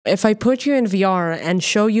If I put you in VR and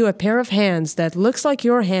show you a pair of hands that looks like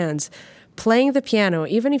your hands playing the piano,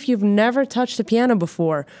 even if you've never touched the piano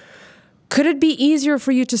before, could it be easier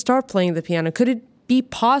for you to start playing the piano? Could it be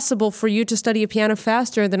possible for you to study a piano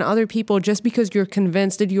faster than other people just because you're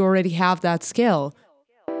convinced that you already have that skill?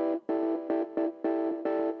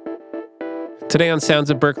 Today on Sounds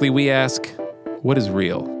of Berkeley, we ask, what is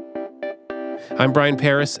real? I'm Brian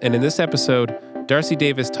Paris, and in this episode, Darcy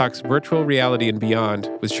Davis talks virtual reality and beyond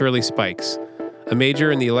with Shirly Spikes, a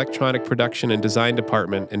major in the electronic production and design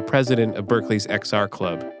department and president of Berkeley's XR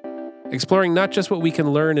Club, exploring not just what we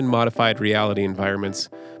can learn in modified reality environments,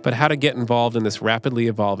 but how to get involved in this rapidly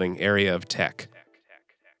evolving area of tech.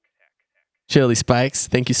 Shirly Spikes,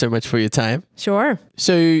 thank you so much for your time. Sure.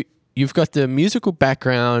 So you've got the musical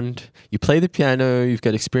background, you play the piano, you've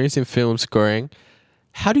got experience in film scoring.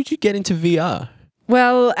 How did you get into VR?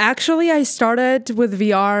 Well, actually, I started with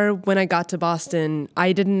VR when I got to Boston.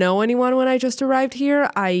 I didn't know anyone when I just arrived here.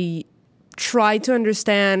 I tried to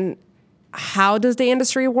understand how does the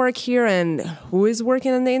industry work here and who is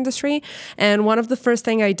working in the industry. And one of the first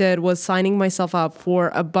thing I did was signing myself up for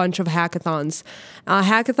a bunch of hackathons. A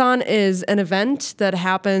hackathon is an event that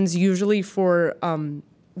happens usually for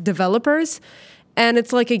developers. And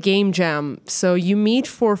it's like a game jam. So you meet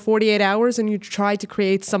for 48 hours and you try to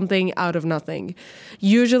create something out of nothing.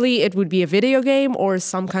 Usually it would be a video game or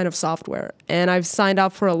some kind of software. And I've signed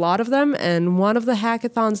up for a lot of them. And one of the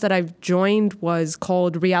hackathons that I've joined was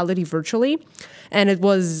called Reality Virtually. And it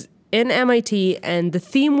was in MIT. And the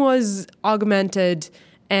theme was augmented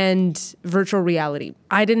and virtual reality.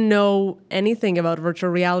 I didn't know anything about virtual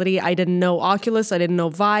reality. I didn't know Oculus. I didn't know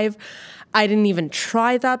Vive. I didn't even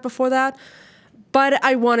try that before that. But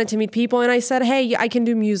I wanted to meet people, and I said, hey, I can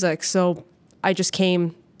do music. So I just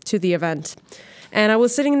came to the event. And I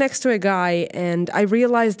was sitting next to a guy, and I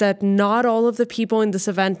realized that not all of the people in this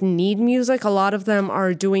event need music. A lot of them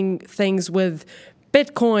are doing things with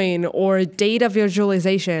Bitcoin or data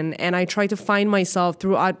visualization. And I tried to find myself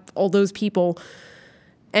throughout all those people.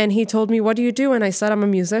 And he told me, what do you do? And I said, I'm a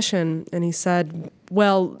musician. And he said,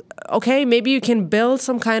 well, okay, maybe you can build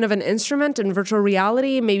some kind of an instrument in virtual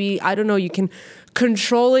reality. Maybe, I don't know, you can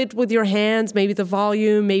control it with your hands, maybe the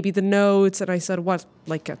volume, maybe the notes. And I said, what,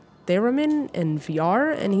 like a theremin in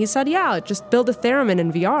VR? And he said, yeah, just build a theremin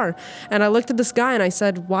in VR. And I looked at this guy and I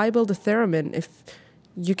said, why build a theremin if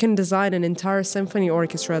you can design an entire symphony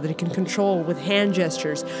orchestra that you can control with hand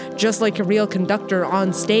gestures, just like a real conductor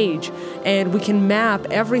on stage. And we can map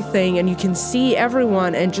everything and you can see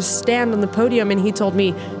everyone and just stand on the podium. And he told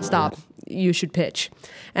me, stop, you should pitch.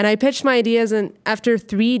 And I pitched my ideas, and after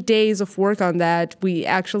 3 days of work on that, we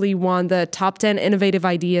actually won the top 10 innovative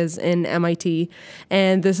ideas in MIT.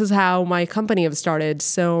 And this is how my company have started.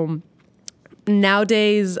 So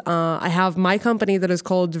nowadays, I have my company that is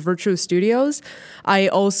called Virtuo Studios. I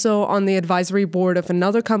also on the advisory board of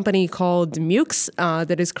another company called Mux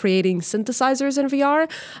that is creating synthesizers in VR.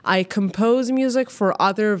 I compose music for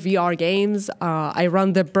other VR games. I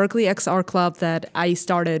run the Berkeley XR Club that I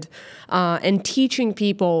started and teaching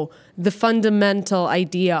people the fundamental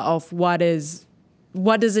idea of what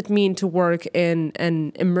does it mean to work in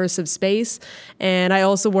an immersive space? And I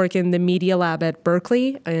also work in the Media Lab at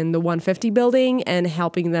Berkeley in the 150 building and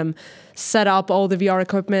helping them set up all the VR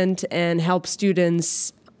equipment and help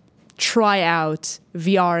students try out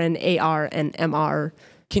VR and AR and MR.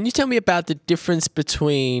 Can you tell me about the difference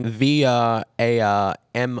between VR, AR,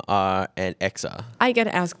 MR, and XR? I get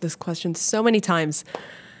asked this question so many times.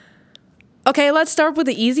 Okay, let's start with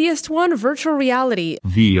the easiest one, virtual reality.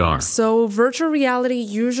 VR. So virtual reality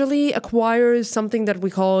usually acquires something that we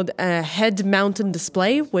call a head-mounted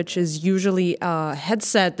display, which is usually a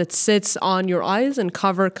headset that sits on your eyes and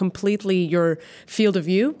cover completely your field of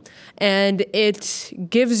view. And it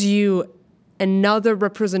gives you another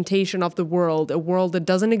representation of the world, a world that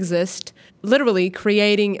doesn't exist, literally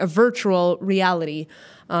creating a virtual reality.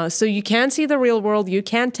 So you can see the real world, you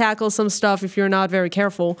can tackle some stuff if you're not very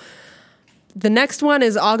careful. The next one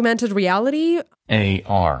is augmented reality.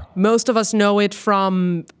 AR. Most of us know it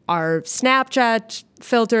from our Snapchat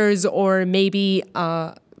filters or maybe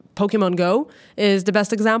Pokemon Go is the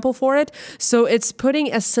best example for it. So it's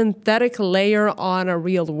putting a synthetic layer on a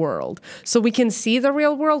real world. So we can see the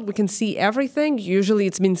real world, we can see everything. Usually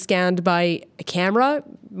it's been scanned by a camera,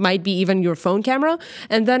 might be even your phone camera,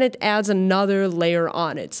 and then it adds another layer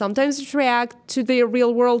on it. Sometimes it reacts to the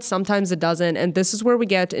real world, sometimes it doesn't, and this is where we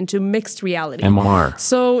get into mixed reality. MR.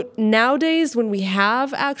 So nowadays when we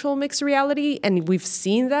have actual mixed reality, and we've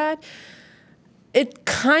seen that, it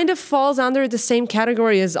kind of falls under the same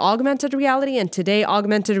category as augmented reality, and today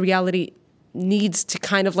augmented reality needs to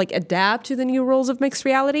kind of like adapt to the new rules of mixed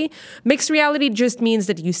reality. Mixed reality just means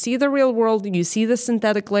that you see the real world, you see the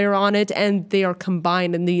synthetic layer on it, and they are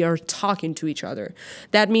combined and they are talking to each other.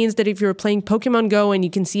 That means that if you're playing Pokemon Go and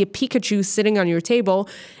you can see a Pikachu sitting on your table,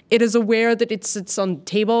 it is aware that it sits on the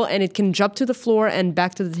table and it can jump to the floor and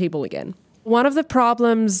back to the table again. One of the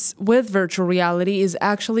problems with virtual reality is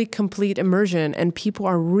actually complete immersion, and people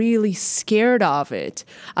are really scared of it.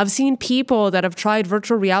 I've seen people that have tried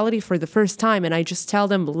virtual reality for the first time, and I just tell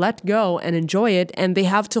them, let go and enjoy it, and they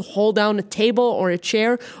have to hold down a table or a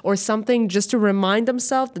chair or something just to remind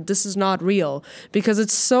themselves that this is not real, because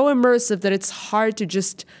it's so immersive that it's hard to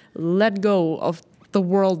just let go of the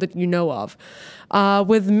world that you know of.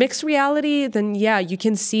 With mixed reality, then yeah, you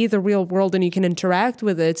can see the real world and you can interact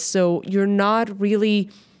with it. So you're not really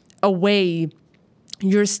away.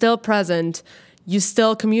 You're still present. You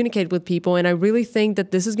still communicate with people. And I really think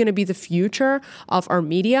that this is going to be the future of our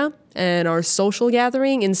media and our social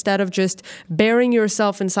gathering. Instead of just burying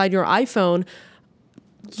yourself inside your iPhone,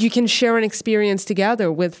 you can share an experience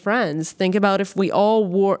together with friends. Think about if we all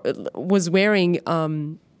was wearing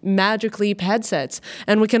Magic Leap headsets,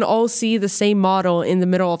 and we can all see the same model in the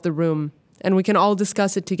middle of the room, and we can all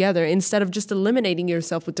discuss it together instead of just eliminating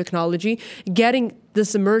yourself with technology, getting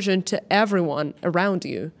this immersion to everyone around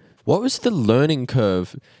you. What was the learning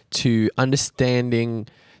curve to understanding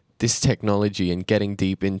this technology and getting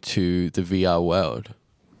deep into the VR world?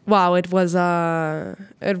 Wow, it was a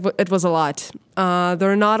lot.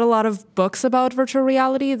 There are not a lot of books about virtual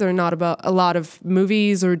reality. There are not about a lot of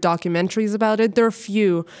movies or documentaries about it. There are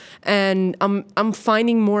few, and I'm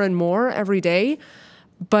finding more and more every day.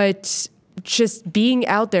 But just being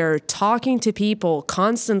out there, talking to people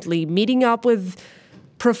constantly, meeting up with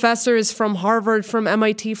professors from Harvard, from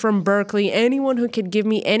MIT, from Berkeley, anyone who could give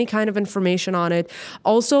me any kind of information on it.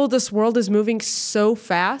 Also, this world is moving so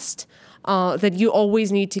fast that you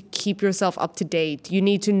always need to keep yourself up to date. You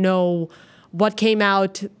need to know what came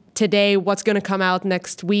out today, what's going to come out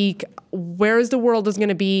next week, where is the world is going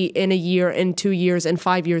to be in a year, in 2 years, and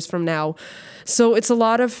 5 years from now. So it's a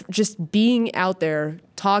lot of just being out there,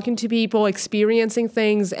 talking to people, experiencing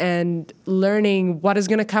things, and learning what is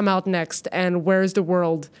going to come out next and where is the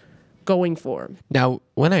world going for. Now,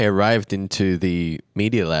 when I arrived into the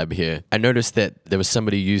media lab here, I noticed that there was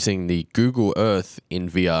somebody using the Google Earth in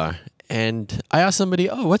VR. And I asked somebody,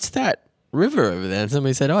 oh, what's that river over there? And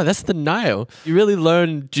somebody said, oh, that's the Nile. You really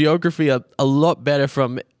learn geography a lot better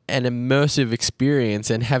from an immersive experience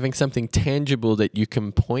and having something tangible that you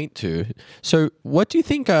can point to. So what do you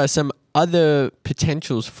think are some other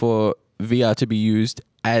potentials for VR to be used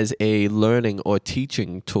as a learning or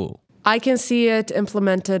teaching tool? I can see it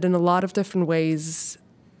implemented in a lot of different ways.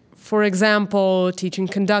 For example, teaching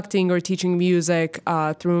conducting or teaching music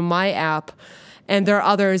through my app. And there are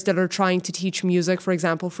others that are trying to teach music, for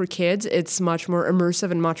example, for kids. It's much more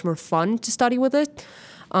immersive and much more fun to study with it.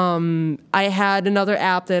 I had another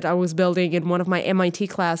app that I was building in one of my MIT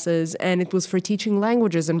classes, and it was for teaching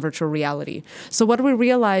languages in virtual reality. So what we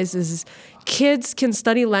realized is kids can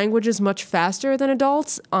study languages much faster than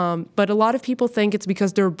adults, but a lot of people think it's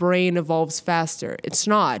because their brain evolves faster. It's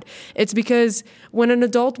not. It's because when an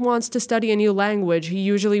adult wants to study a new language, he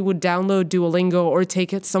usually would download Duolingo or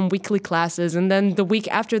take some weekly classes, and then the week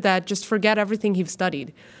after that, just forget everything he's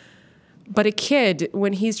studied. But a kid,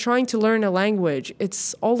 when he's trying to learn a language,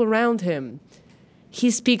 it's all around him. He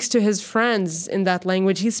speaks to his friends in that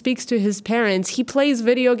language. He speaks to his parents. He plays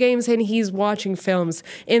video games and he's watching films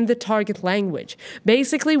in the target language.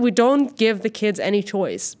 Basically, we don't give the kids any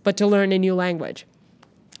choice but to learn a new language.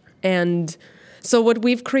 And so what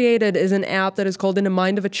we've created is an app that is called In the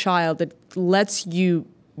Mind of a Child that lets you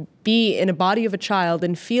be in a body of a child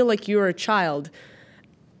and feel like you're a child.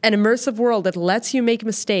 An immersive world that lets you make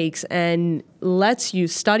mistakes and lets you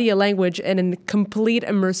study a language in a complete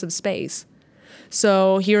immersive space.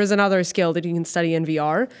 So here's another skill that you can study in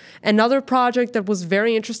VR. Another project that was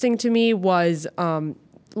very interesting to me was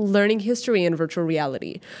learning history in virtual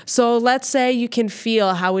reality. So let's say you can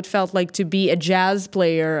feel how it felt like to be a jazz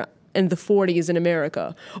player in the 40s in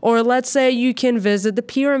America. Or let's say you can visit the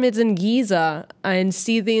pyramids in Giza and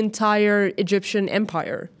see the entire Egyptian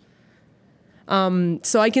empire.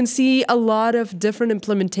 So I can see a lot of different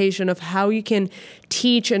implementation of how you can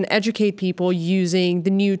teach and educate people using the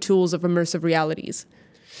new tools of immersive realities.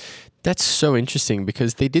 That's so interesting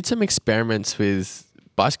because they did some experiments with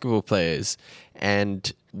basketball players,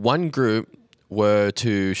 and one group were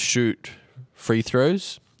to shoot free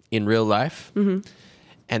throws in real life. Mm-hmm.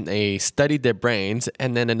 And they studied their brains.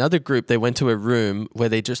 And then another group, they went to a room where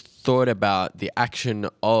they just thought about the action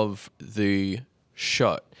of the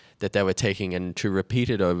shot. that they were taking and to repeat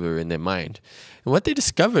it over in their mind. And what they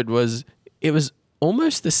discovered was it was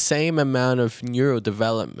almost the same amount of neural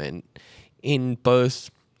development in both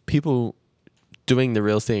people doing the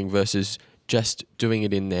real thing versus just doing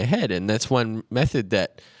it in their head. And that's one method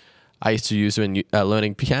that I used to use when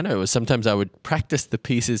learning piano. Was sometimes I would practice the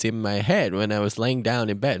pieces in my head when I was laying down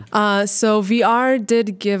in bed. So VR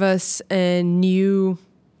did give us a new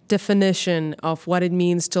definition of what it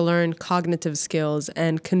means to learn cognitive skills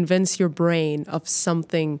and convince your brain of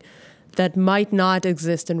something that might not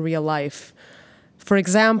exist in real life. For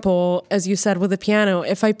example, as you said with the piano,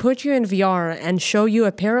 if I put you in VR and show you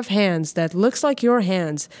a pair of hands that looks like your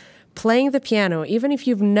hands playing the piano, even if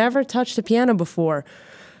you've never touched the piano before,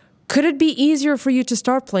 could it be easier for you to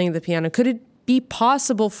start playing the piano? Could it be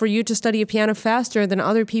possible for you to study a piano faster than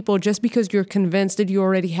other people just because you're convinced that you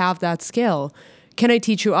already have that skill? Can I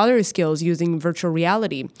teach you other skills using virtual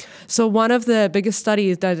reality? So one of the biggest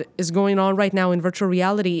studies that is going on right now in virtual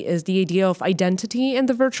reality is the idea of identity in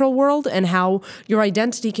the virtual world and how your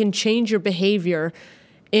identity can change your behavior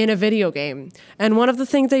in a video game. And one of the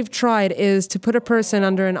things they've tried is to put a person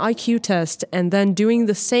under an IQ test and then doing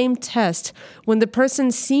the same test when the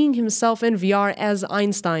person's seeing himself in VR as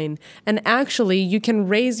Einstein. And actually, you can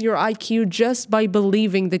raise your IQ just by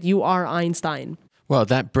believing that you are Einstein. Well,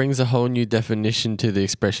 that brings a whole new definition to the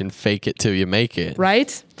expression fake it till you make it.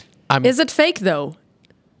 Right? Is it fake though?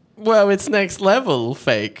 Well, it's next level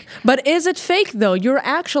fake. But is it fake though? You're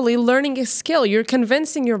actually learning a skill. You're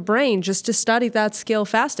convincing your brain just to study that skill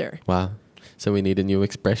faster. Wow. So we need a new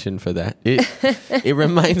expression for that. It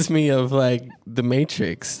reminds me of like The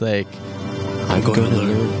Matrix. Like, I'm going to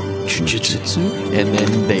learn jiu-jitsu, and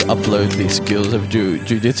then they upload the skills of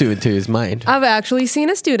jiu-jitsu into his mind. I've actually seen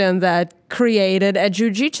a student that created a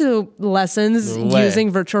jiu-jitsu lessons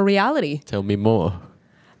using virtual reality. Tell me more.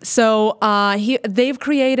 So they've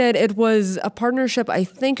created, it was a partnership, I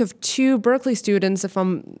think, of 2 Berkeley students, if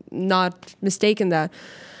I'm not mistaken that.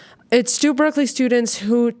 It's 2 Berkeley students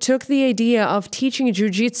who took the idea of teaching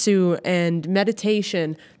jiu-jitsu and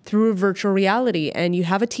meditation through virtual reality. And you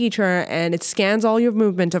have a teacher and it scans all your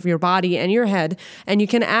movement of your body and your head. And you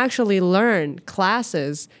can actually learn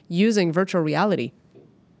classes using virtual reality.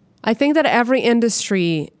 I think that every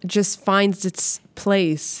industry just finds its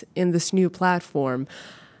place in this new platform.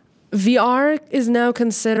 VR is now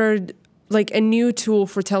considered like a new tool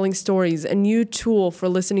for telling stories, a new tool for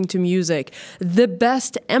listening to music, the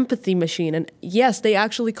best empathy machine. And yes, they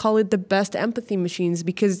actually call it the best empathy machines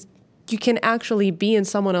because you can actually be in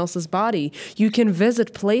someone else's body. You can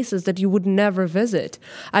visit places that you would never visit.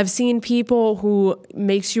 I've seen people who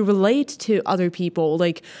makes you relate to other people.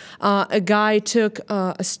 Like a guy took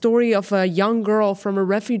a story of a young girl from a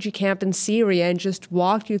refugee camp in Syria and just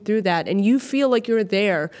walked you through that. And you feel like you're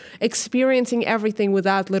there experiencing everything with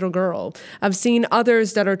that little girl. I've seen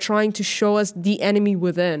others that are trying to show us the enemy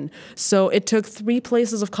within. So it took 3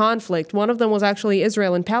 places of conflict. One of them was actually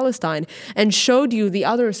Israel and Palestine, and showed you the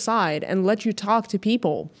other side and let you talk to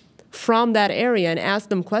people from that area and ask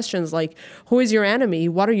them questions like, who is your enemy?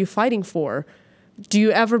 What are you fighting for? Do you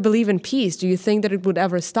ever believe in peace? Do you think that it would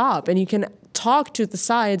ever stop? And you can talk to the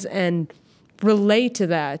sides and relate to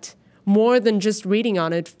that more than just reading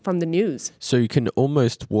on it from the news. So you can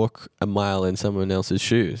almost walk a mile in someone else's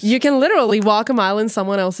shoes. You can literally walk a mile in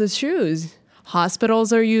someone else's shoes.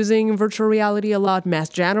 Hospitals are using virtual reality a lot. Mass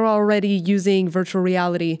General already using virtual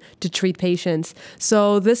reality to treat patients.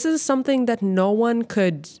 So this is something that no one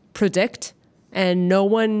could predict, and no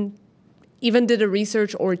one even did a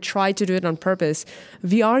research or tried to do it on purpose.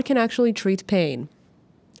 VR can actually treat pain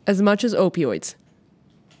as much as opioids.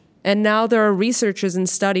 And now there are researchers and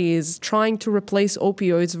studies trying to replace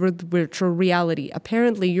opioids with virtual reality.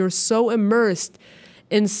 Apparently, you're so immersed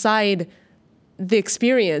inside the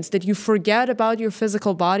experience that you forget about your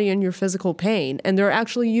physical body and your physical pain. And they're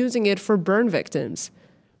actually using it for burn victims.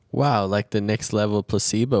 Wow, like the next level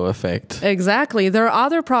placebo effect. Exactly. There are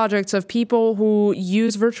other projects of people who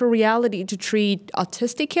use virtual reality to treat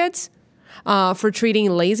autistic kids, for treating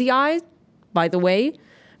lazy eye, by the way,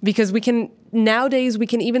 because nowadays we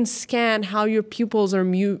can even scan how your pupils are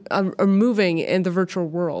moving in the virtual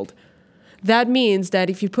world. That means that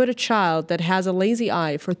if you put a child that has a lazy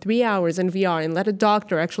eye for 3 hours in VR and let a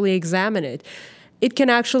doctor actually examine it, it can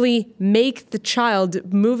actually make the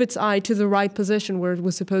child move its eye to the right position where it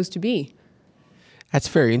was supposed to be. That's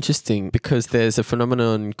very interesting because there's a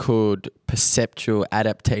phenomenon called perceptual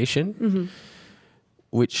adaptation,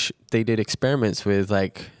 which they did experiments with,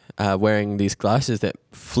 like wearing these glasses that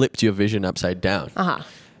flipped your vision upside down.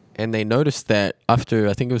 And they noticed that after,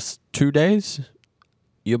 I think it was 2 days,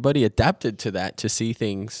 your body adapted to that to see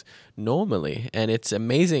things normally. And it's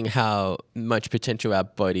amazing how much potential our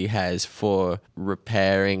body has for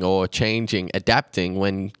repairing or changing, adapting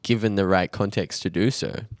when given the right context to do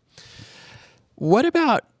so. What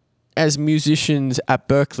about as musicians at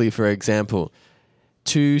Berklee, for example,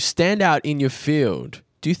 to stand out in your field?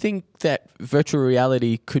 Do you think that virtual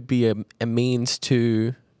reality could be a means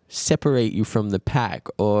to separate you from the pack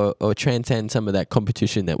or transcend some of that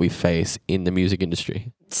competition that we face in the music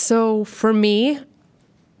industry? So for me,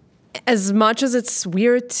 as much as it's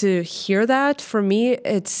weird to hear that, for me,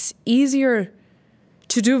 it's easier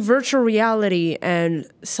to do virtual reality and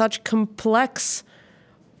such complex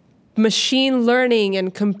machine learning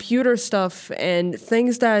and computer stuff and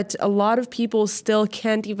things that a lot of people still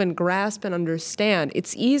can't even grasp and understand.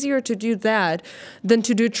 It's easier to do that than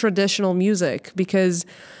to do traditional music because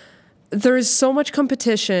there is so much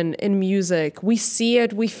competition in music. We see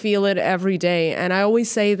it, we feel it every day. And I always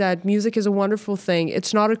say that music is a wonderful thing.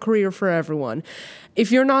 It's not a career for everyone.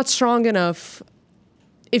 If you're not strong enough,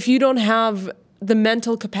 if you don't have the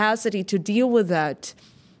mental capacity to deal with that,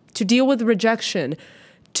 to deal with rejection,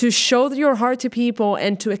 to show your heart to people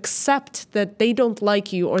and to accept that they don't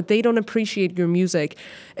like you or they don't appreciate your music,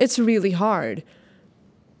 it's really hard.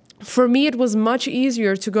 For me, it was much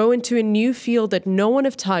easier to go into a new field that no one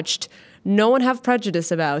have touched, no one have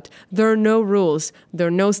prejudice about. There are no rules, there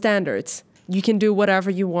are no standards. You can do whatever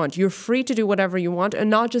you want. You're free to do whatever you want. And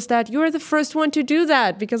not just that, you're the first one to do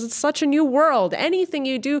that because it's such a new world. Anything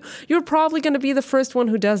you do, you're probably going to be the first one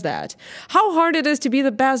who does that. How hard it is to be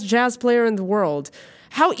the best jazz player in the world.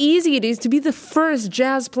 How easy it is to be the first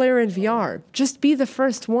jazz player in VR. Just be the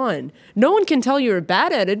first one. No one can tell you're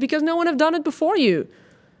bad at it because no one have done it before you.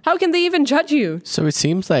 How can they even judge you? So it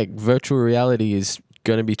seems like virtual reality is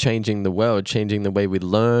going to be changing the world, changing the way we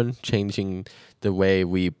learn, changing the way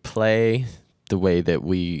we play, the way that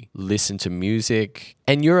we listen to music.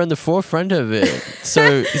 And you're on the forefront of it. So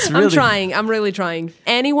it's really... I'm really trying.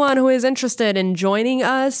 Anyone who is interested in joining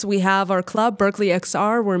us, we have our club, Berklee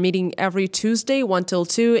XR. We're meeting every Tuesday, 1 till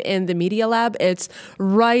 2 in the Media Lab. It's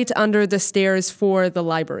right under the stairs for the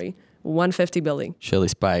library, 150 building. Shirly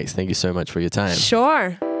Spikes, thank you so much for your time.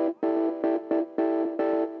 Sure.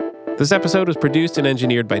 This episode was produced and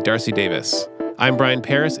engineered by Darcy Davis. I'm Brian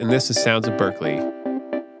Paris, and this is Sounds of Berklee.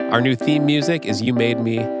 Our new theme music is You Made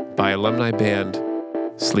Me by alumni band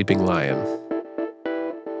Sleeping Lion.